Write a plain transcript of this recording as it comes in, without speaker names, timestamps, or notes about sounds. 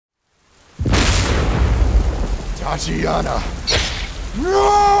Tatiana! No!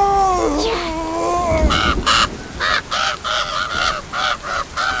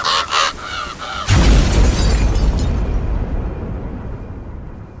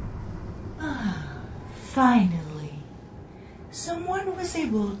 Finally, someone was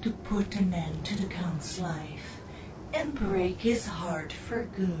able to put an end to the Count's life and break his heart for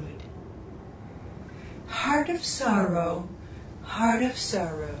good. Heart of sorrow, heart of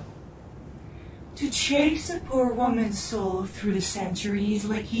sorrow. To chase a poor woman's soul through the centuries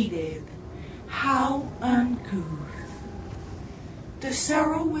like he did, how uncouth. The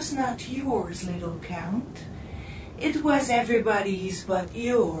sorrow was not yours, little Count. It was everybody's but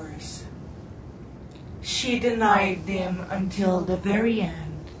yours. She denied them until the very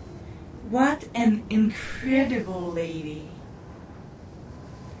end. What an incredible lady.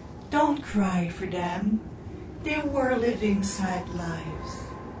 Don't cry for them. They were living sad lives.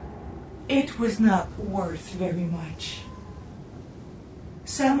 It was not worth very much.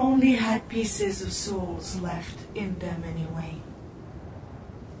 Some only had pieces of souls left in them anyway.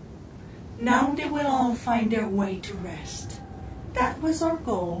 Now they will all find their way to rest. That was our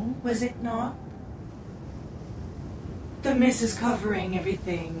goal, was it not? The mist is covering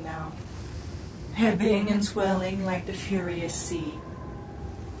everything now, ebbing and swelling like the furious sea.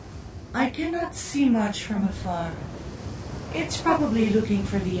 I cannot see much from afar. It's probably looking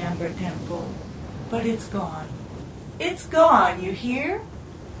for the Amber Temple, but it's gone. It's gone, you hear?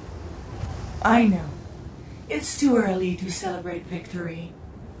 I know. It's too early to celebrate victory.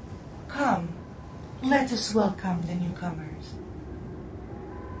 Come, let us welcome the newcomers.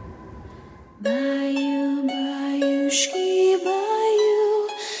 Баю, баюшки, баю,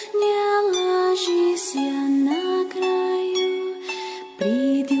 не ложись я на краю.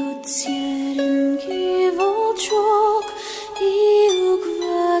 Придет серенький волчок и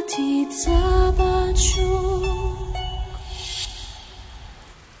ухватит за бочок.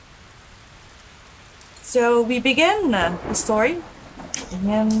 So we begin the story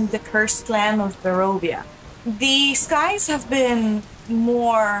in the cursed land of Barovia. The skies have been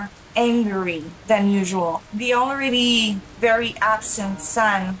more angry than usual. The already very absent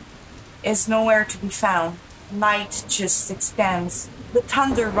sun is nowhere to be found. Light just extends. The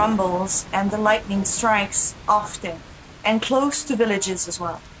thunder rumbles and the lightning strikes often, and close to villages as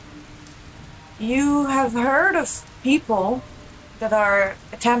well. You have heard of people that are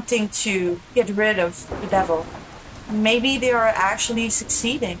attempting to get rid of the devil. Maybe they are actually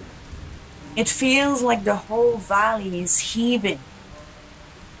succeeding. It feels like the whole valley is heaving,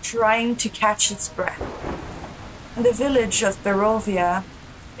 trying to catch its breath. In the village of Barovia,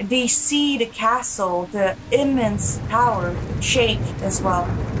 they see the castle, the immense tower, shake as well.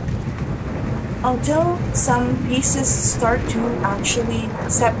 Until some pieces start to actually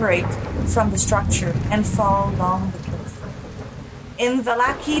separate from the structure and fall along the cliff. In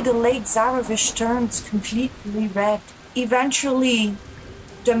Valaki, the Lake Zarovish turns completely red. Eventually,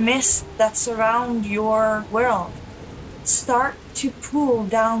 the mist that surround your world start to pool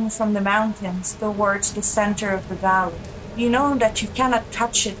down from the mountains towards the center of the valley. You know that you cannot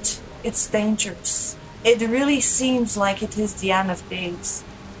touch it. It's dangerous. It really seems like it is the end of days.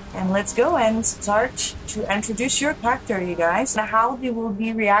 And let's go and start to introduce your character, you guys, and how they will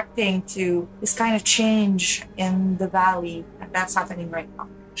be reacting to this kind of change in the valley that's happening right now.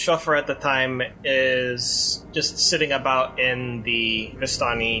 Shofar at the time is just sitting about in the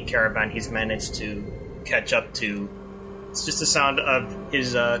Vistani caravan he's managed to catch up to. It's just the sound of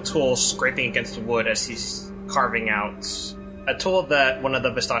his tools scraping against the wood as he's carving out a tool that one of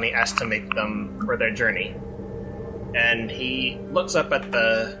the Vistani asked to make them for their journey. And he looks up at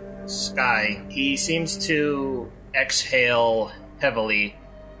the sky. He seems to exhale heavily,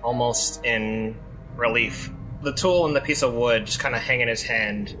 almost in relief. The tool and the piece of wood just kind of hang in his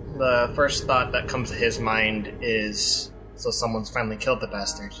hand. The first thought that comes to his mind is, so someone's finally killed the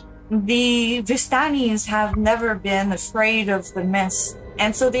bastard. The Vistanis have never been afraid of the mist,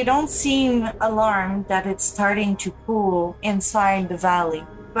 and so they don't seem alarmed that it's starting to pool inside the valley.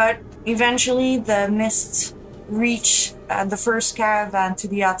 But eventually the mist reach the first caravan to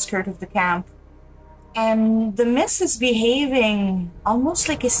the outskirts of the camp. And the mist is behaving almost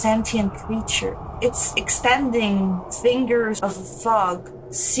like a sentient creature. It's extending fingers of fog,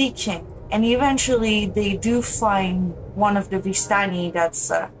 seeking. And eventually they do find one of the Vistani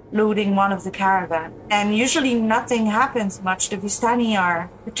that's loading one of the caravan. And usually nothing happens much. The Vistani are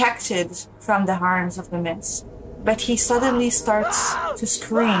protected from the harms of the mist. But he suddenly starts to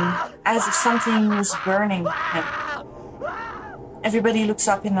scream as if something was burning him. Everybody looks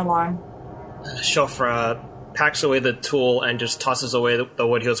up in alarm. Shofra packs away the tool and just tosses away the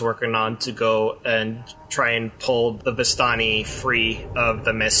wood he was working on to go and try and pull the Vistani free of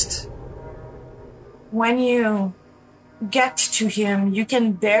the mist. When you get to him, you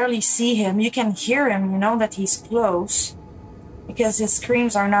can barely see him. You can hear him. You know that he's close because his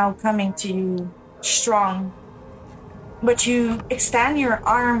screams are now coming to you strong. But you extend your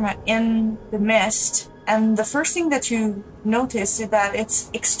arm in the mist, and the first thing that you notice is that it's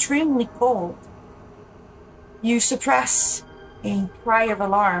extremely cold. You suppress a cry of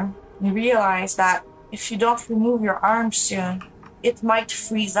alarm. You realize that if you don't remove your arm soon, it might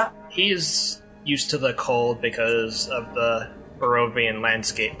freeze up. He's used to the cold because of the Barovian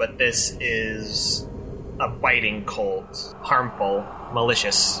landscape, but this is a biting cold, harmful,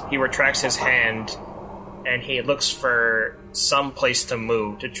 malicious. He retracts his hand and he looks for some place to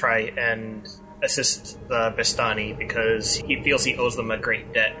move to try and assist the Vistani because he feels he owes them a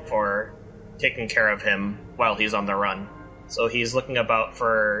great debt for taking care of him while he's on the run. So he's looking about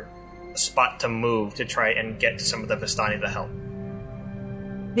for a spot to move to try and get some of the Vistani to help.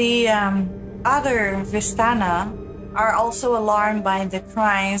 The other Vistana are also alarmed by the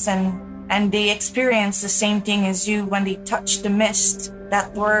cries and they experience the same thing as you when they touch the mist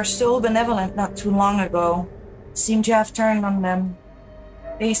that were so benevolent not too long ago, seem to have turned on them.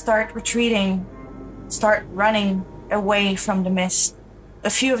 They start retreating, start running away from the mist. A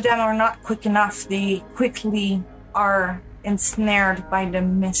few of them are not quick enough. They quickly are ensnared by the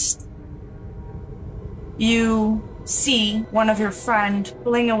mist. You see one of your friend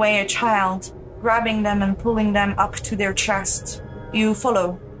pulling away a child, grabbing them and pulling them up to their chest. You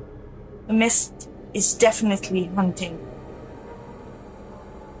follow. The mist is definitely hunting.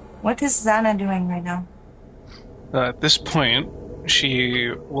 What is Xana doing right now? At this point, she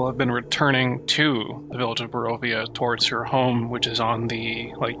will have been returning to the village of Barovia towards her home, which is on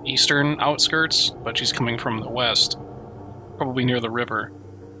the eastern outskirts, but she's coming from the west, probably near the river.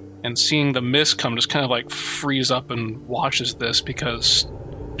 And seeing the mist come just kind of freeze up and watches this because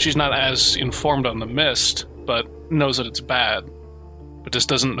she's not as informed on the mist, but knows that it's bad, but just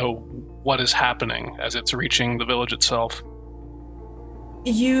doesn't know what is happening as it's reaching the village itself.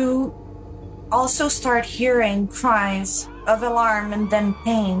 You also start hearing cries of alarm and then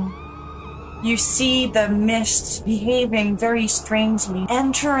pain. You see the mist behaving very strangely,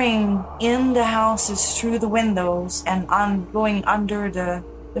 entering in the houses through the windows and going under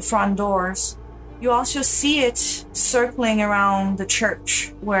the front doors. You also see it circling around the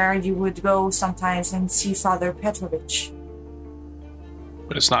church where you would go sometimes and see Father Petrovich.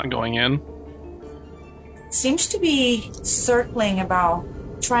 But it's not going in? It seems to be circling about,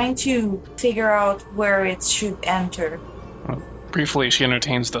 trying to figure out where it should enter. Briefly, she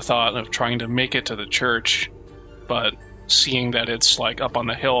entertains the thought of trying to make it to the church, but seeing that it's up on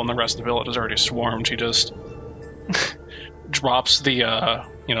the hill and the rest of the village is already swarmed, she just drops the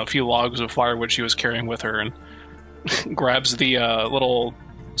few logs of firewood she was carrying with her and grabs the little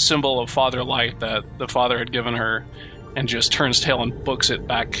symbol of Father Light that the father had given her and just turns tail and books it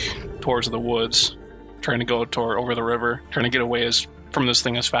back towards the woods, trying to go over the river, trying to get away from this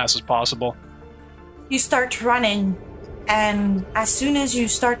thing as fast as possible. You start running, and as soon as you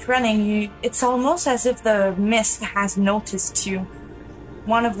start running, it's almost as if the mist has noticed you.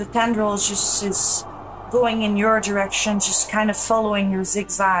 One of the tendrils just is going in your direction, just kind of following your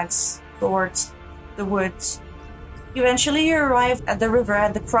zigzags towards the woods. Eventually you arrive at the river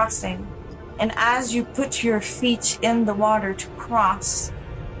at the crossing, and as you put your feet in the water to cross,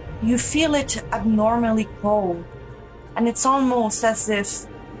 you feel it abnormally cold, and it's almost as if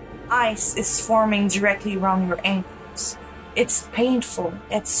ice is forming directly around your ankles. It's painful,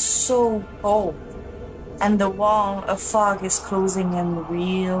 it's so cold, and the wall of fog is closing in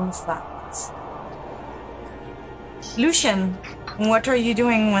real fast. Lucian, what are you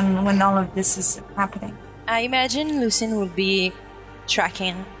doing when all of this is happening? I imagine Lucian would be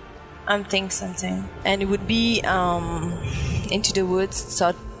tracking something, and it would be into the woods,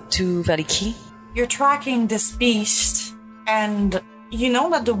 so to Valiki. You're tracking this beast, and you know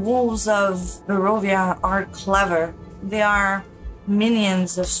that the wolves of Barovia are clever. They are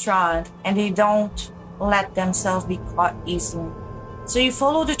minions of Strahd, and they don't let themselves be caught easily. So you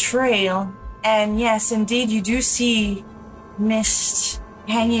follow the trail, and yes, indeed, you do see mist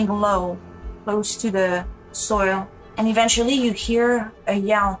hanging low, close to the soil, and eventually you hear a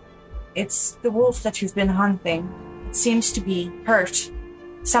yell. It's the wolf that you've been hunting. It seems to be hurt.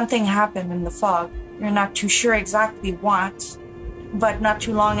 Something happened in the fog. You're not too sure exactly what, but not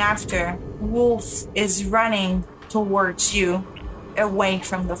too long after, wolf is running towards you, away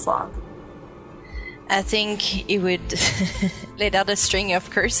from the fog. I think he would let out a string of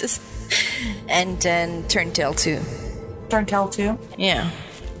curses and then turn tail too. Turn tail too? Yeah.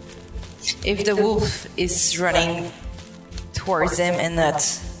 If the wolf is running towards him and not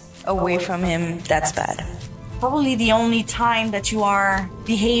away from him, that's bad. Probably the only time that you are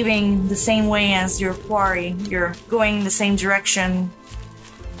behaving the same way as your quarry. You're going the same direction,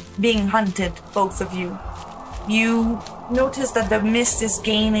 being hunted, both of you. You notice that the mist is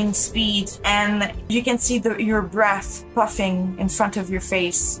gaining speed, and you can see your breath puffing in front of your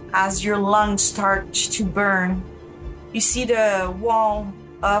face as your lungs start to burn. You see the wall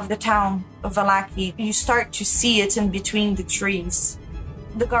of the town of Vallaki. You start to see it in between the trees.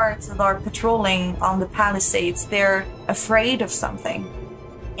 The guards that are patrolling on the palisades, they're afraid of something.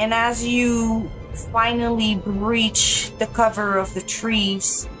 And as you finally breach the cover of the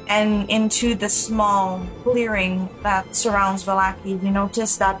trees and into the small clearing that surrounds Vallaki, you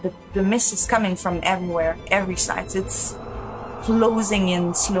notice that the mist is coming from everywhere, every side. It's closing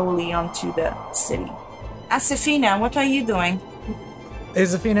in slowly onto the city. Asafina, what are you doing?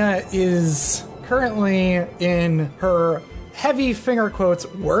 Asafina is currently in her heavy finger quotes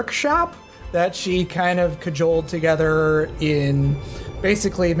workshop that she kind of cajoled together in,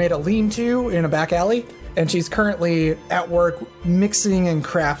 basically made a lean-to in a back alley, and she's currently at work mixing and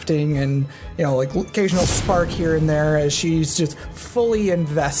crafting and, you know, like occasional spark here and there as she's just fully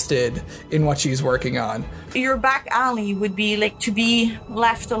invested in what she's working on. Your back alley would be like to be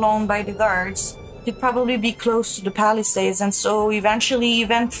left alone by the guards. You'd probably be close to the palisades, and so eventually,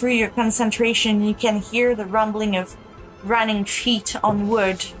 even through your concentration, you can hear the rumbling of running feet on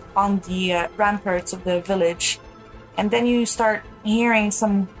wood on the ramparts of the village. And then you start hearing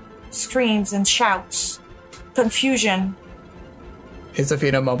some screams and shouts. Confusion.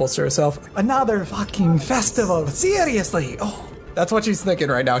 Isafina mumbles to herself, "Another fucking festival, seriously!" Oh, that's what she's thinking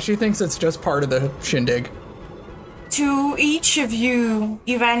right now. She thinks it's just part of the shindig. To each of you,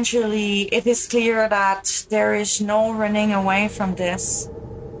 eventually, it is clear that there is no running away from this.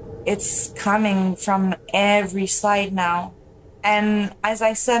 It's coming from every side now. And as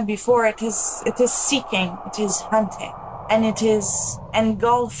I said before, it is seeking, it is hunting, and it is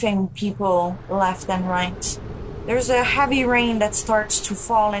engulfing people left and right. There's a heavy rain that starts to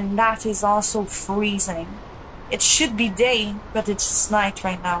fall, and that is also freezing. It should be day, but it's night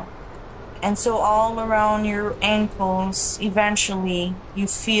right now. And so all around your ankles, eventually, you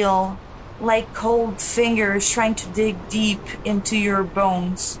feel like cold fingers trying to dig deep into your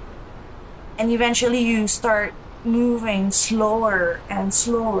bones. And eventually you start moving slower and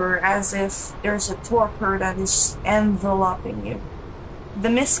slower as if there's a torpor that is enveloping you. The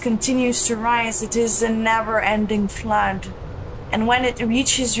mist continues to rise. It is a never-ending flood. And when it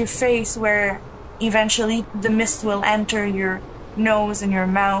reaches your face, where eventually the mist will enter your nose and your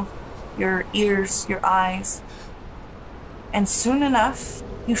mouth, your ears, your eyes, and soon enough,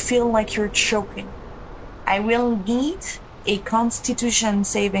 you feel like you're choking. I will need a Constitution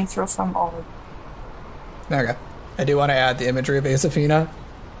saving throw from all of you. Okay. I do want to add the imagery of Asafina.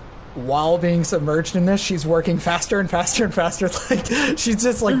 While being submerged in this, she's working faster and faster and faster. Like, she's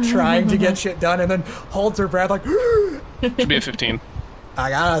just like trying to get shit done and then holds her breath like, Should be a 15. I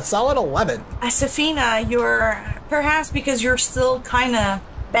got a solid 11. Asafina, you're, perhaps because you're still kind of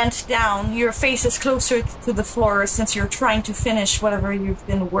bent down, your face is closer to the floor since you're trying to finish whatever you've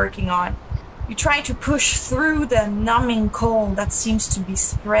been working on. You try to push through the numbing cold that seems to be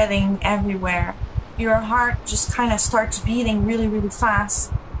spreading everywhere. Your heart just kind of starts beating really, really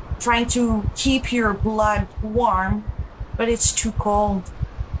fast, trying to keep your blood warm, but it's too cold.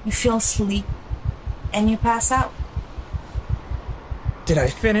 You feel sleep, and you pass out. Did I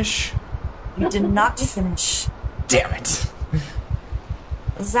finish? You did not finish. Damn it.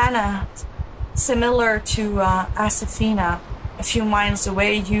 Xana, similar to Asafina, a few miles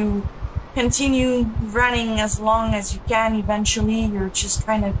away, you continue running as long as you can. Eventually, you're just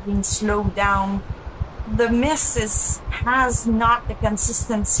kind of being slowed down. The mist has not the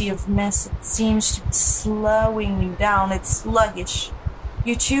consistency of mist. It seems to be slowing you down. It's sluggish.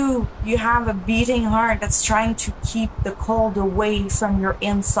 You too, you have a beating heart that's trying to keep the cold away from your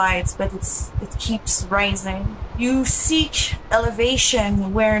insides, but it keeps rising. You seek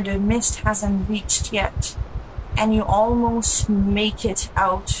elevation where the mist hasn't reached yet, and you almost make it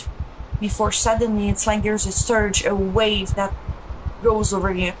out before suddenly it's like there's a surge, a wave that goes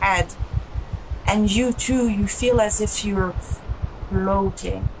over your head. And you too, you feel as if you're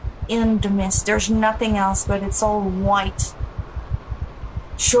floating in the mist. There's nothing else, but it's all white.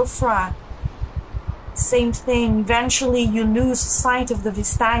 Shofra, same thing. Eventually you lose sight of the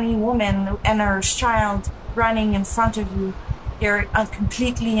Vistani woman and her child running in front of you. You're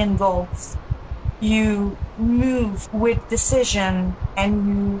completely engulfed. You move with decision and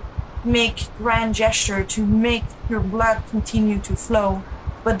you make grand gesture to make your blood continue to flow,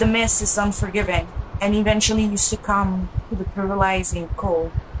 but the mist is unforgiving, and eventually you succumb to the paralyzing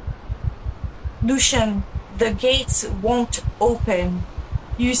cold. Lucian, the gates won't open.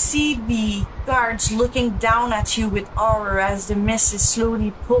 You see the guards looking down at you with horror as the mist is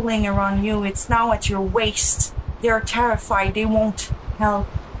slowly pulling around you. It's now at your waist. They're terrified. They won't help.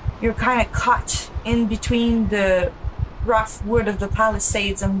 You're kind of caught in between the rough wood of the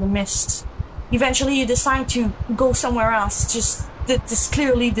palisades and the mist. Eventually you decide to go somewhere else. Just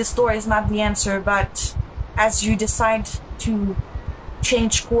clearly this door is not the answer, but as you decide to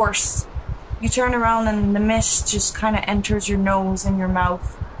change course, you turn around and the mist just kind of enters your nose and your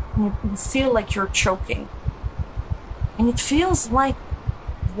mouth. And you feel like you're choking. And it feels like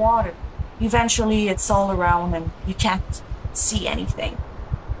water. Eventually it's all around and you can't see anything.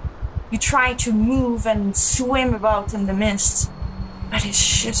 You try to move and swim about in the mist, but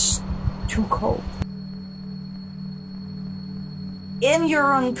it's just too cold. In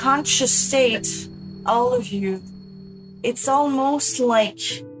your unconscious state, all of you, it's almost like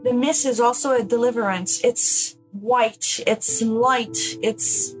the mist is also a deliverance. It's white, it's light,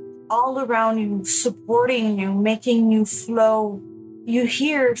 it's all around you, supporting you, making you flow. You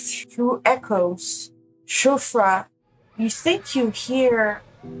hear through echoes, Shofra. You think you hear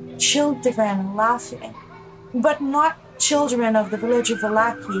children laughing, but not children of the village of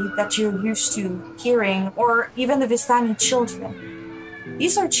Valaki that you're used to hearing, or even the Vistani children.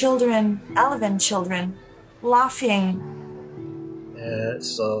 These are children, elven children, laughing.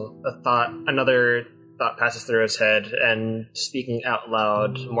 So another thought passes through his head, and speaking out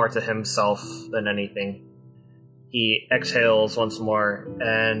loud, more to himself than anything, he exhales once more,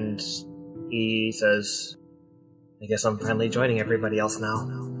 and he says, I guess I'm finally joining everybody else now.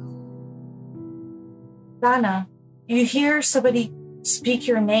 Dana, you hear somebody speak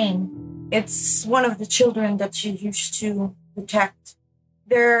your name. It's one of the children that you used to protect.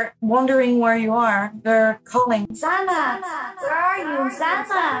 They're wondering where you are. They're calling, Zana! Where are you,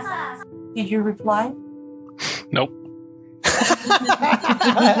 Zana? Did you reply? Nope.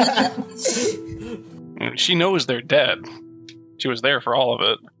 She knows they're dead. She was there for all of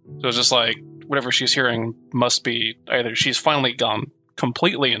it. So it's just like, whatever she's hearing must be either she's finally gone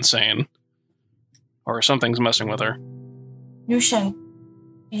completely insane, or something's messing with her. Lucian,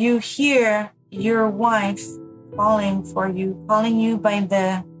 you hear your wife calling for you, calling you by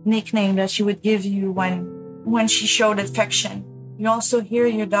the nickname that she would give you when she showed affection. You also hear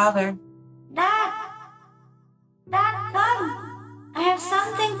your daughter. Dad, come. I have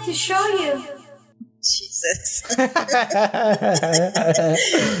something to show you. Jesus.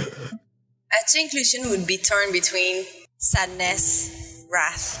 I think Lucian would be torn between sadness,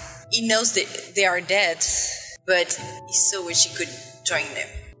 wrath. He knows that they are dead, but he so wish he could join them.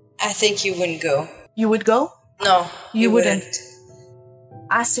 I think he wouldn't go. You would go? No, you wouldn't.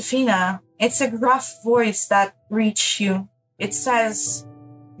 Asafina, it's a gruff voice that reached you. It says,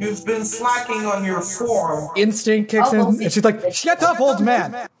 You've been slacking on your form. Instinct kicks in, and she's like, shut up, old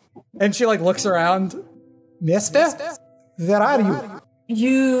man! And she looks around. Mister? Where are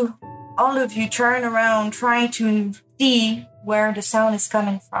you? All of you turn around trying to see where the sound is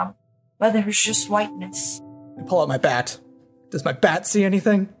coming from. But there's just whiteness. I pull out my bat. Does my bat see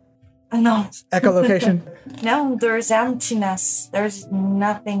anything? No. Echolocation? No, there's emptiness. There's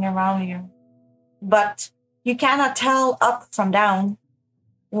nothing around you. But you cannot tell up from down,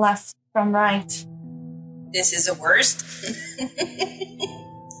 left from right. This is the worst.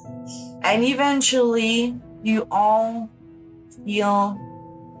 And eventually, you all feel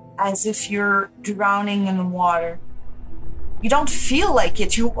as if you're drowning in water. You don't feel like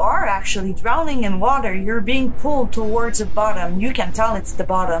it. You are actually drowning in water. You're being pulled towards the bottom. You can tell it's the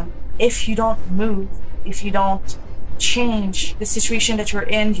bottom. If you don't move, if you don't change the situation that you're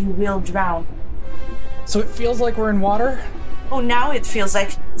in, you will drown. So it feels like we're in water? Oh, now it feels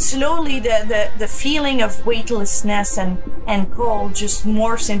like slowly the feeling of weightlessness and cold just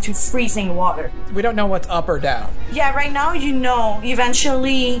morphs into freezing water. We don't know what's up or down. Yeah, right now you know.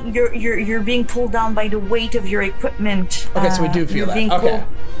 Eventually, you're being pulled down by the weight of your equipment. Okay, so we do feel that. Okay. Pulled.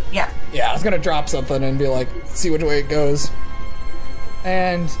 Yeah. Yeah, I was gonna drop something and be like, see which way it goes.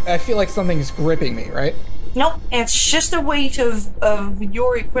 And I feel like something's gripping me, right? Nope, it's just the weight of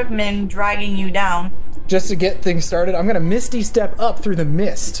your equipment dragging you down. Just to get things started, I'm gonna misty step up through the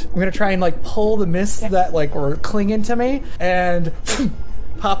mist. I'm gonna try and pull the mist that were clinging to me and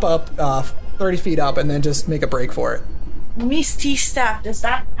pop up 30 feet up and then just make a break for it. Misty step, does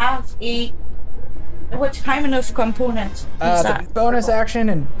that have a What kind of component is that? The bonus action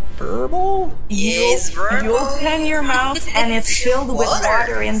and verbal? Yes, You open your mouth and it's filled with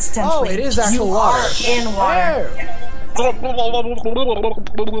water instantly. Oh, it is actual you water. Are in water.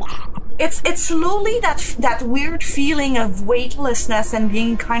 It's slowly that weird feeling of weightlessness and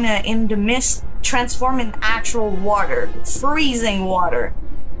being kind of in the mist transform in actual water, freezing water.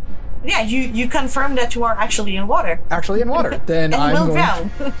 Yeah, you confirm that you are actually in water. Actually in water. Then and I'm will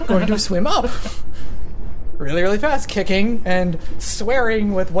drown. going to swim up. Really, really fast, kicking and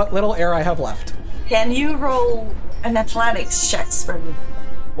swearing with what little air I have left. Can you roll an athletics checks for me?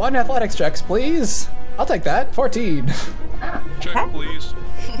 1 athletics checks, please. I'll take that. 14. Check, please.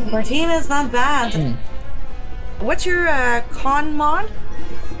 14 is not bad. What's your con mod?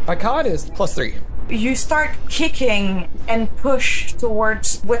 My con is +3. You start kicking and push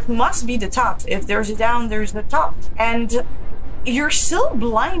towards what must be the top. If there's a down, there's the top. And you're still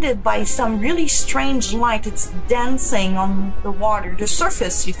blinded by some really strange light. It's dancing on the water, the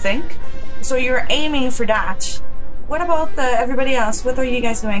surface, you think. So you're aiming for that. What about everybody else? What are you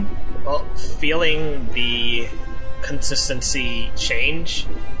guys doing? Well, feeling the consistency change,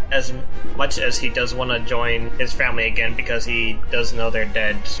 as much as he does want to join his family again because he does know they're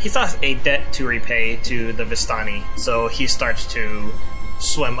dead, he has a debt to repay to the Vistani, so he starts to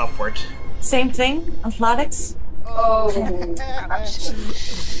swim upward. Same thing, athletics. Oh.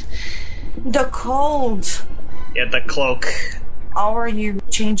 The cold. Yeah, the cloak. How are you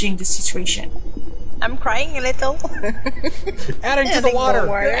changing the situation? I'm crying a little. Adding to the water.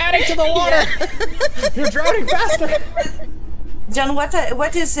 You're adding to the water. You're drowning faster. John,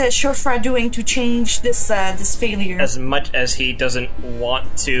 what is Shofra doing to change this failure? As much as he doesn't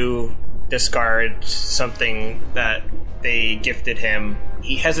want to discard something that they gifted him,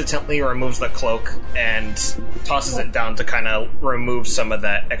 he hesitantly removes the cloak and tosses it down to kind of remove some of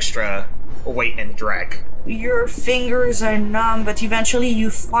that extra weight and drag. Your fingers are numb, but eventually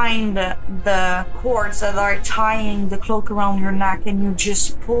you find the cords that are tying the cloak around your neck, and you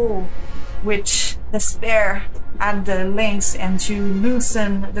just pull with despair at the links and to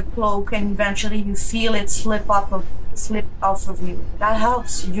loosen the cloak, and eventually you feel it slip off of you. That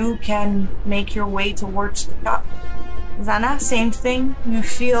helps. You can make your way towards the top. Zana, same thing. You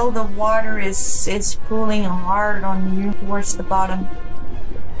feel the water is pulling hard on you towards the bottom.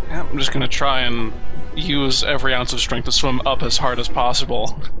 Yeah, I'm just gonna try and use every ounce of strength to swim up as hard as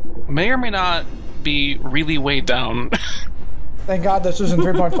possible. May or may not be really weighed down. Thank God this isn't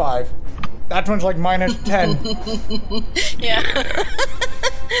 3.5. That one's like -10. Yeah.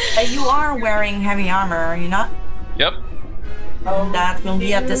 You are wearing heavy armor, are you not? Yep. That will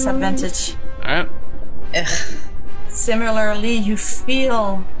be a disadvantage. Alright. Similarly, you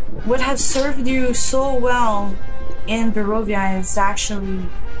feel what has served you so well in Barovia is actually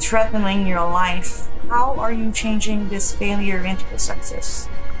threatening your life. How are you changing this failure into a success?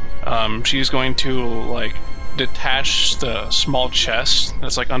 She's going to, detach the small chest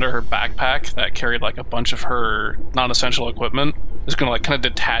that's, under her backpack that carried, a bunch of her non-essential equipment. Is going to, kind of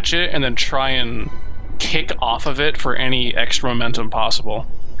detach it and then try and kick off of it for any extra momentum possible.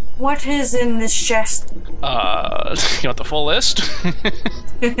 What is in this chest? You want the full list?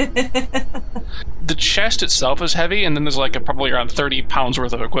 The chest itself is heavy, and then there's probably around 30 pounds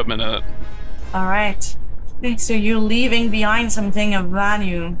worth of equipment in it. Alright. Okay, so you're leaving behind something of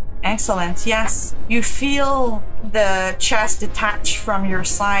value. Excellent, yes. You feel the chest detach from your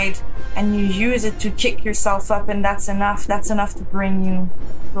side, and you use it to kick yourself up, and that's enough. That's enough to bring you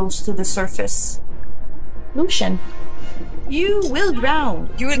close to the surface. Lucian. You will drown.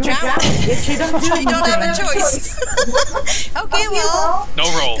 You will drown? If you don't do anything. You don't have a choice. Okay, well. No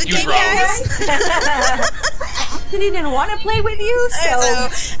roll. You drown. I didn't want to play with you, so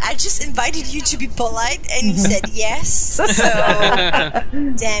I just invited you to be polite, and you said yes. So,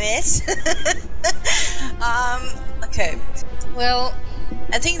 damn it. Okay. Well,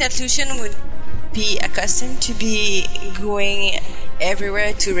 I think that Lucian would be accustomed to be going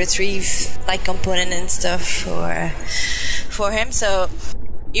everywhere to retrieve component and stuff for him, so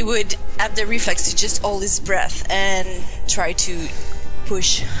he would have the reflex to just hold his breath and try to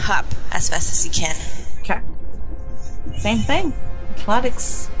push up as fast as he can. Okay. Same thing.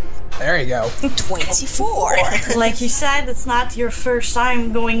 Athletics. There you go. 24. Like you said, it's not your first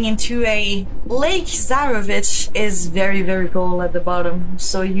time going into a lake. Zarovich is very, very cold at the bottom,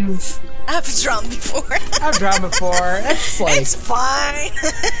 so I've drowned before. I've drowned before. It's fine.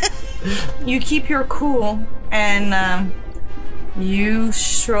 You keep your cool, and you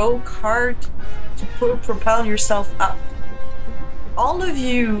stroke hard to propel yourself up. All of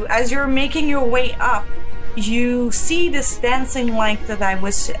you, as you're making your way up, You see this dancing light that I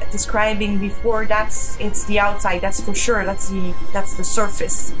was describing before. It's the outside, that's for sure. That's the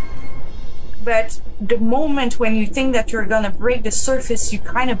surface. But the moment when you think that you're gonna break the surface, you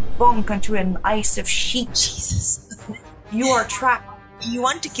kind of bump into an ice of sheet. Jesus. You are trapped. You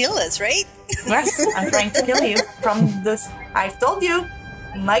want to kill us, right? Yes, I'm trying to kill you from this. I've told you,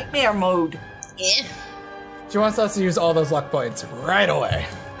 nightmare mode. Yeah. She wants us to use all those luck points right away.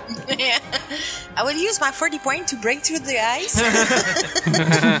 Yeah. I will use my 40 point to break through the ice.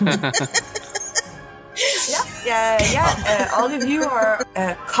 All of you are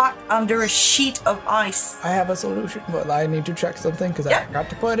caught under a sheet of ice. I have a solution, but I need to check something because I forgot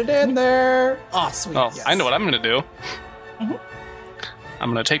to put it in there. Oh, sweet. Oh, yes. I know what I'm going to do. Mhm.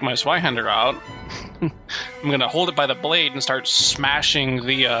 I'm going to take my Zweihander out. I'm going to hold it by the blade and start smashing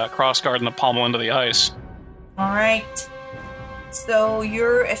the crossguard and the pommel into the ice. All right. So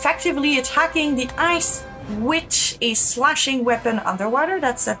you're effectively attacking the ice with a slashing weapon underwater.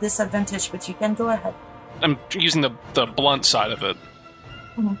 That's a disadvantage, but you can go ahead. I'm using the blunt side of it.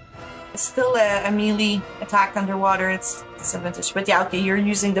 It's still a melee attack underwater. It's disadvantage, but yeah, okay. You're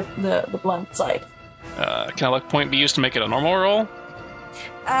using the blunt side. Can a luck point be used to make it a normal roll?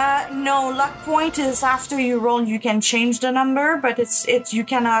 No, luck point is after you roll. You can change the number, but it's you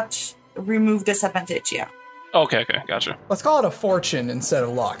cannot remove disadvantage. Yeah. Okay, gotcha. Let's call it a fortune instead of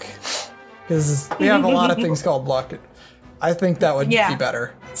luck. Because we have a lot of things called luck. I think that would be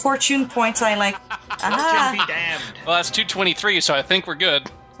better. Fortune points, I like. Fortune be damned. Well, that's 223, so I think we're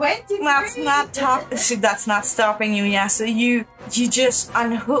good. That's not stopping you. Yeah, so you just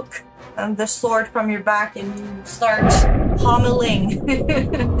unhook the sword from your back and you start pommeling.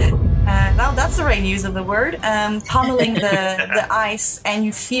 Now that's the right use of the word. Pommeling the ice, and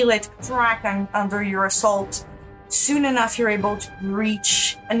you feel it crack under your assault. Soon enough, you're able to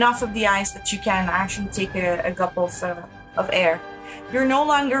reach enough of the ice that you can actually take a gulp of air. You're no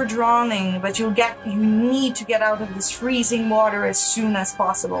longer drowning, but you need to get out of this freezing water as soon as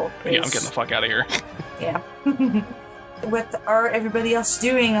possible. Yeah, I'm getting the fuck out of here. Yeah. What are everybody else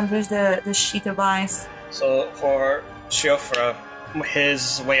doing under the sheet of ice? So for Shiofra,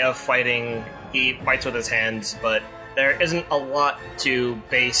 his way of fighting, he fights with his hands, but there isn't a lot to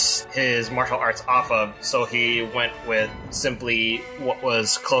base his martial arts off of, so he went with simply what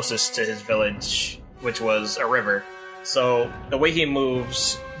was closest to his village, which was a river. So the way he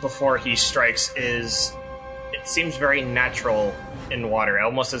moves before he strikes it seems very natural in water,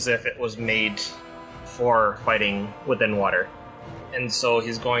 almost as if it was made for fighting within water. And so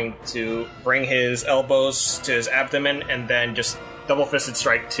he's going to bring his elbows to his abdomen and then just double-fisted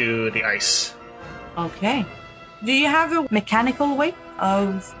strike to the ice. Okay. Do you have a mechanical way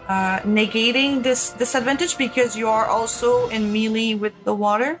of negating this disadvantage because you are also in melee with the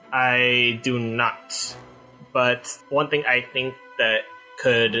water? I do not. But one thing I think that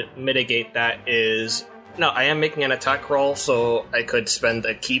could mitigate that is... No, I am making an attack roll, so I could spend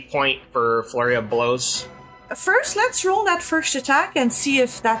a key point for Flurry of Blows. First, let's roll that first attack and see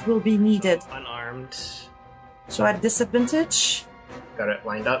if that will be needed. Unarmed. So at disadvantage. Got it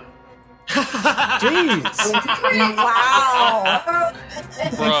lined up. Jeez. Wow.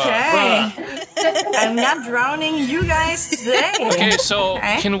 Bruh. Okay. I'm not drowning you guys today. Okay, so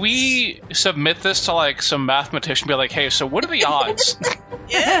can we submit this to like some mathematician? Be like, hey, so what are the odds?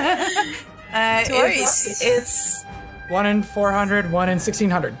 It's 1 in 400, 1 in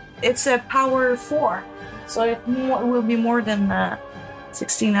 1600. it's a power 4, so it will be more than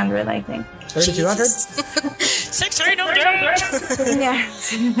 1600, I think. 3200? 600!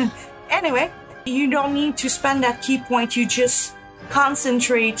 Yeah. Anyway, you don't need to spend that key point. You just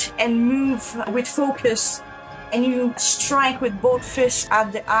concentrate and move with focus, and you strike with both fists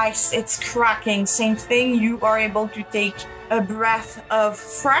at the ice. It's cracking. Same thing. You are able to take a breath of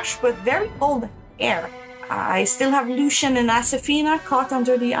fresh but very cold air. I still have Lucian and Asafina caught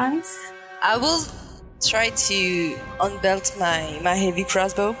under the ice. I will try to unbelt my heavy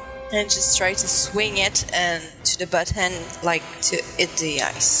crossbow and just try to swing it and to the butt end, like to hit the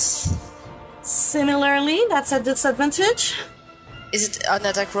ice. Similarly, that's a disadvantage. Is it an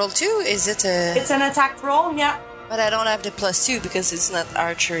attack roll too? Is it a... It's an attack roll, yeah. But I don't have the +2 because it's not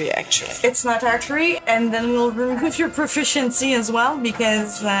archery, actually. It's not archery, and then we'll remove your proficiency as well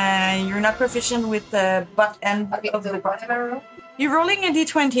because you're not proficient with the butt end of the arrow. You're rolling a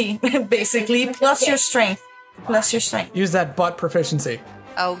d20, basically, plus your strength. Plus your strength. Use that butt proficiency.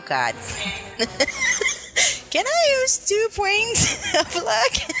 Oh god. Can I use 2 points of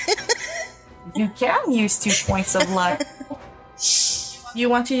luck? You can use 2 points of luck. You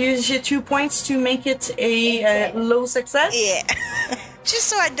want to use your 2 points to make it a low success? Yeah. Just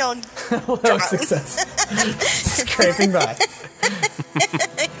so I don't Low success. Scraping by.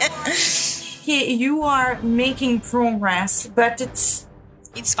 You are making progress, but it's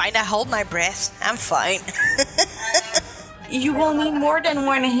fine. I hold my breath. I'm fine. you will need more than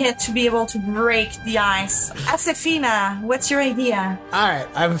one hit to be able to break the ice. Asafina, what's your idea? Alright,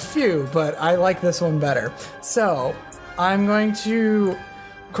 I have a few, but I like this one better. So, I'm going to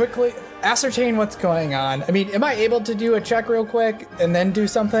quickly ascertain what's going on. I mean, am I able to do a check real quick and then do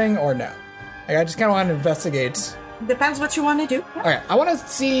something, or no? Like, I just kind of want to investigate. Depends what you want to do. Okay, I want to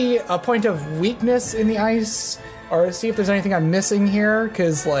see a point of weakness in the ice, or see if there's anything I'm missing here,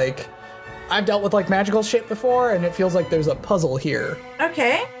 because, like, I've dealt with, like, magical shit before, and it feels like there's a puzzle here.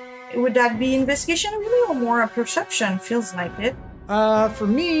 Okay. Would that be investigation really, or more a perception? Feels like it. For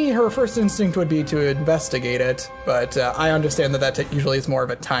me, her first instinct would be to investigate it, but I understand that usually is more of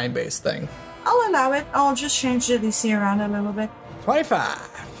a time-based thing. I'll allow it. I'll just change the DC around a little bit. 25.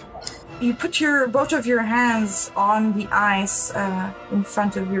 You put both of your hands on the ice in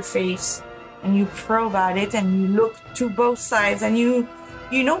front of your face, and you probe at it, and you look to both sides, and you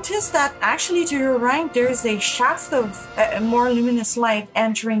notice that actually to your right there's a shaft of more luminous light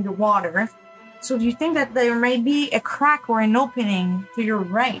entering the water. So do you think that there might be a crack or an opening to your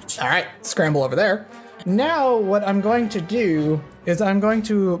right? All right, scramble over there. Now what I'm going to do is I'm going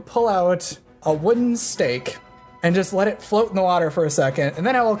to pull out a wooden stake and just let it float in the water for a second, and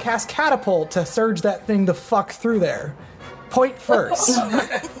then I will cast Catapult to surge that thing the fuck through there. Point first.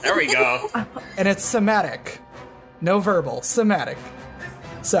 There we go. And it's somatic. No verbal, somatic.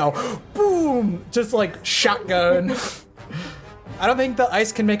 So, boom! Just like shotgun. I don't think the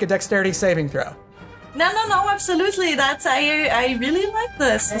ice can make a dexterity saving throw. No, absolutely. I really like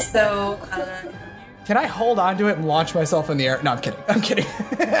this. So, Can I hold on to it and launch myself in the air? No, I'm kidding.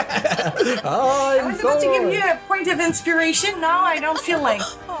 I was about to give you a point of inspiration. Now I don't feel like.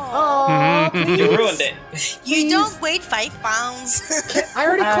 Oh, You ruined it. You don't weigh 5 pounds. I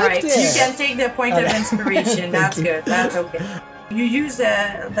already clicked it. You can take the point of inspiration. That's good. That's okay. You use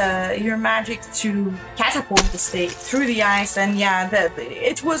your magic to catapult the stake through the ice, and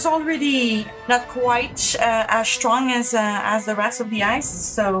it was already not quite as strong as the rest of the ice,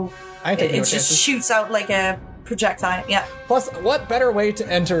 so it just shoots out like a projectile. Yeah. Plus, what better way to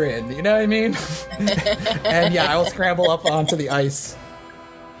enter in? You know what I mean? And I will scramble up onto the ice.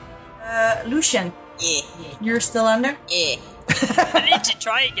 Lucian. Yeah. You're still under? Yeah. I need to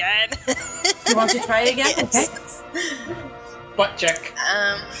try again. You want to try again? Yes. Okay. Butt check.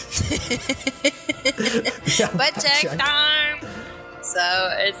 Butt check time. So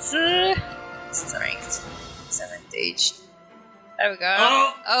it's strength, advantage. There we go.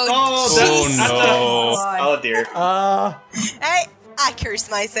 Oh dear. I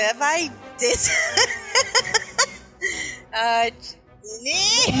cursed myself. I did.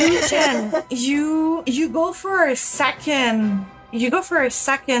 Lucian, you go for a second. You go for a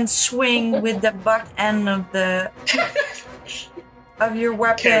second swing with the butt end of your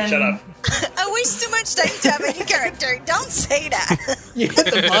weapon. Karen, shut up. I waste too much time to have a new character. Don't say that. You hit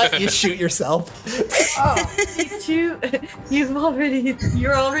the butt, you shoot yourself.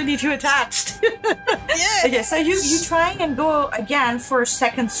 You're already too attached. Yeah. Okay, so you try and go again for a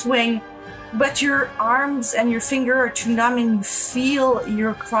second swing, but your arms and your finger are too numb, and you feel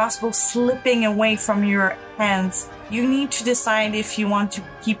your crossbow slipping away from your hands. You need to decide if you want to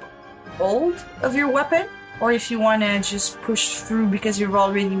keep hold of your weapon, or if you want to just push through because you've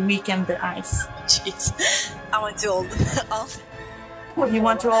already weakened the ice. Jeez. I want to hold. You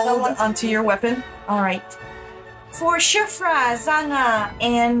want to hold onto your weapon? Alright. For Shifra, Zana,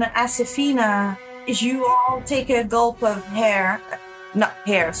 and Asafina, you all take a gulp of air. Yum.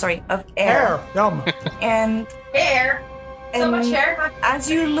 And Hair. So much hair. as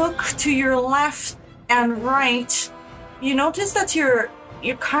you look to your left and right, you notice that you're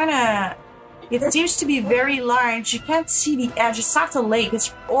kind of. It seems to be very large. You can't see the edge. It's not a lake,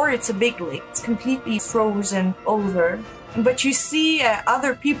 it's a big lake. It's completely frozen over. But you see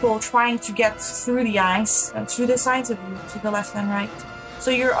other people trying to get through the ice, through the sides of you, to the left and right.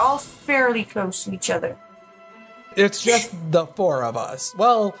 So you're all fairly close to each other. It's just the four of us.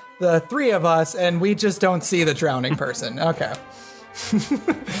 Well, the three of us, and we just don't see the drowning person. Okay.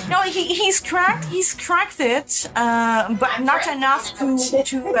 No, he's cracked it, but not enough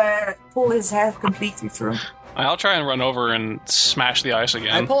to pull his head completely through. I'll try and run over and smash the ice I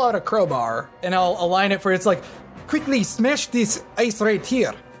again. pull out a crowbar, and I'll align it for it's like, quickly smash this ice right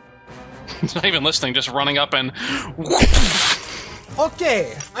here. He's not even listening, just running up and...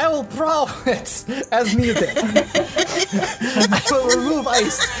 Okay, I will prowl it as needed. I will remove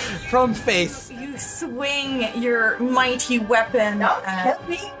ice from face. You swing your mighty weapon Don't kill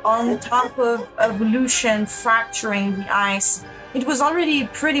me. on top of Lucian, fracturing the ice. It was already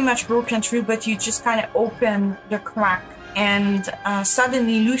pretty much broken through, but you just kind of open the crack. And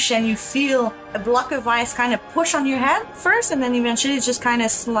suddenly, Lucian, you feel a block of ice kind of push on your head first, and then eventually just kind of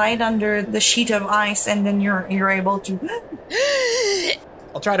slide under the sheet of ice, and then you're able to...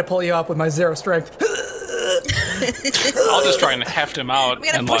 I'll try to pull you up with my 0 strength. I'll just try and heft him out. I'm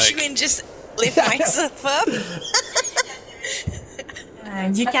gonna and push like, you and just lift myself up.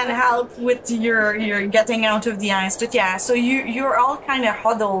 And you can help with your getting out of the ice. But yeah, so you're all kind of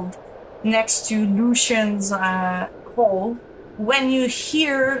huddled next to Lucian's hole when you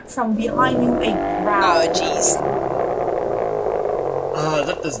hear from behind you a growl. Oh, jeez.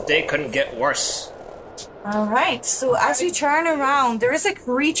 That this day couldn't get worse. All right, so as you turn around, there is a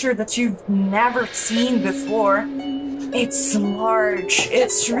creature that you've never seen before. It's large.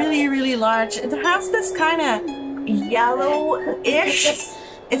 It's really, really large. It has this kind of yellowish.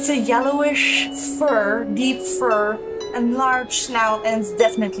 It's a yellowish fur, deep fur, and large snout, and it's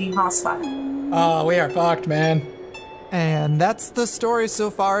definitely hostile. Oh, we are fucked, man. And that's the story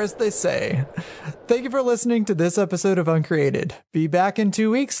so far, as they say. Thank you for listening to this episode of Uncreated. Be back in 2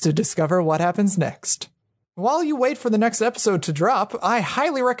 weeks to discover what happens next. While you wait for the next episode to drop, I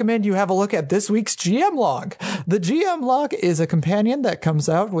highly recommend you have a look at this week's GM Log. The GM Log is a companion that comes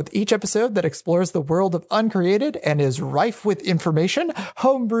out with each episode that explores the world of Uncreated and is rife with information,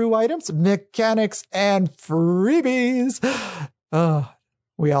 homebrew items, mechanics, and freebies.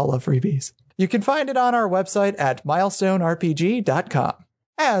 We all love freebies. You can find it on our website at milestonerpg.com.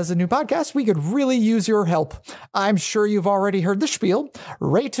 As a new podcast, we could really use your help. I'm sure you've already heard the spiel.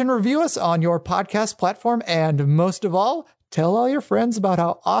 Rate and review us on your podcast platform, and most of all, tell all your friends about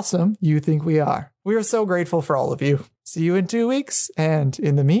how awesome you think we are. We are so grateful for all of you. See you in 2 weeks, and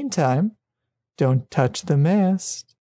in the meantime, don't touch the mist.